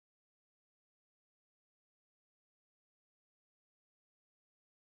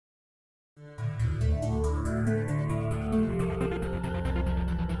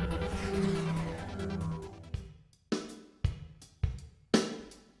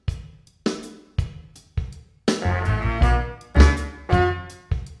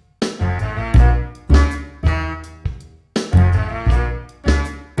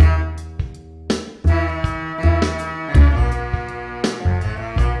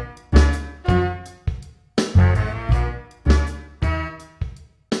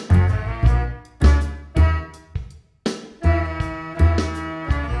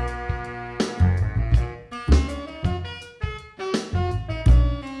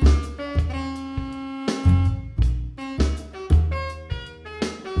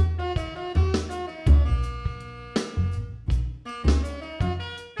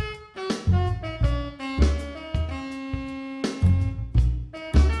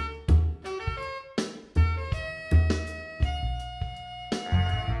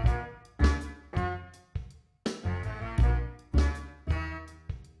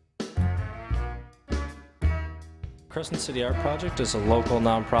Crescent City Art Project is a local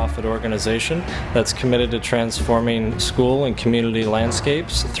nonprofit organization that's committed to transforming school and community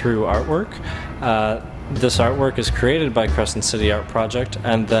landscapes through artwork. This artwork is created by Crescent City Art Project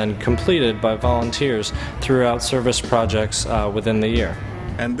and then completed by volunteers throughout service projects within the year.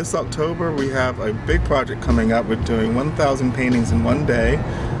 And this October we have a big project coming up. We're doing 1,000 paintings in one day.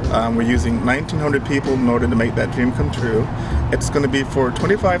 We're using 1,900 people in order to make that dream come true. It's going to be for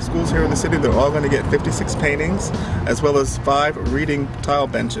 25 schools here in the city. They're all going to get 56 paintings, as well as 5 reading tile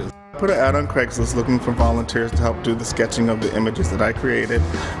benches. I put an ad on Craigslist looking for volunteers to help do the sketching of the images that I created.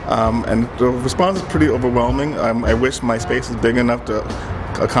 And the response is pretty overwhelming. I wish my space was big enough to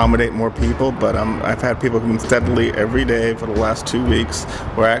accommodate more people, but I've had people come steadily every day for the last 2 weeks.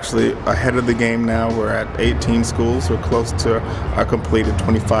 We're actually ahead of the game now. We're at 18 schools. We're close to our completed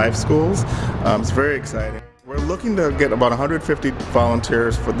 25 schools. It's very exciting. We're looking to get about 150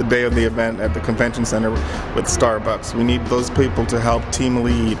 volunteers for the day of the event at the convention center with Starbucks. We need those people to help team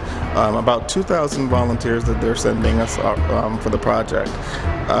lead about 2,000 volunteers that they're sending us for the project.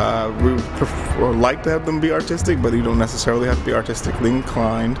 We would like to have them be artistic, but you don't necessarily have to be artistically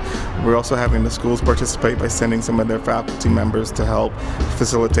inclined. We're also having the schools participate by sending some of their faculty members to help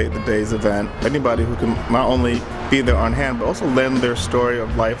facilitate the day's event. Anybody who can not only be there on hand, but also lend their story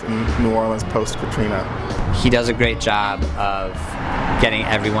of life in New Orleans post-Katrina. He does a great job of getting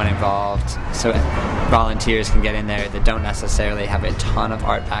everyone involved so volunteers can get in there that don't necessarily have a ton of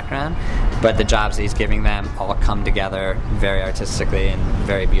art background, but the jobs that he's giving them all come together very artistically and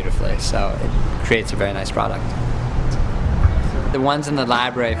very beautifully, so it creates a very nice product. The ones in the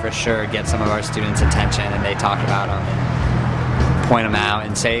library for sure get some of our students' attention, and they talk about them and point them out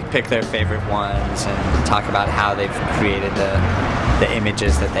and pick their favorite ones and talk about how they've created the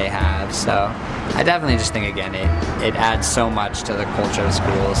images that they have. So I definitely just think, again, it adds so much to the culture of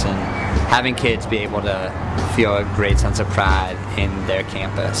schools, and having kids be able to feel a great sense of pride in their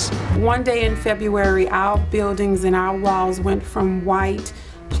campus. One day in February, our buildings and our walls went from white,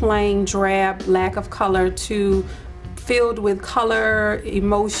 plain, drab, lack of color to filled with color,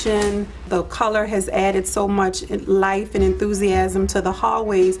 emotion. The color has added so much life and enthusiasm to the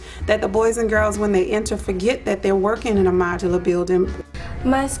hallways that the boys and girls, when they enter, forget that they're working in a modular building.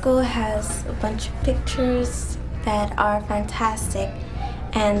 My school has a bunch of pictures that are fantastic,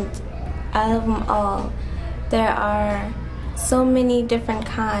 and out of them all, there are so many different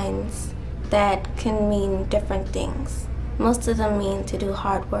kinds that can mean different things. Most of them mean to do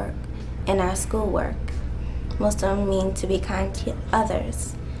hard work in our schoolwork. Most of them mean to be kind to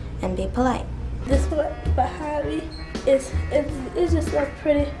others and be polite. This one behind me it's just a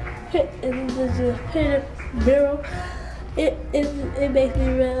pretty mural. It makes me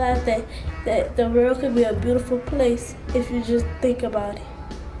realize that the world can be a beautiful place if you just think about it.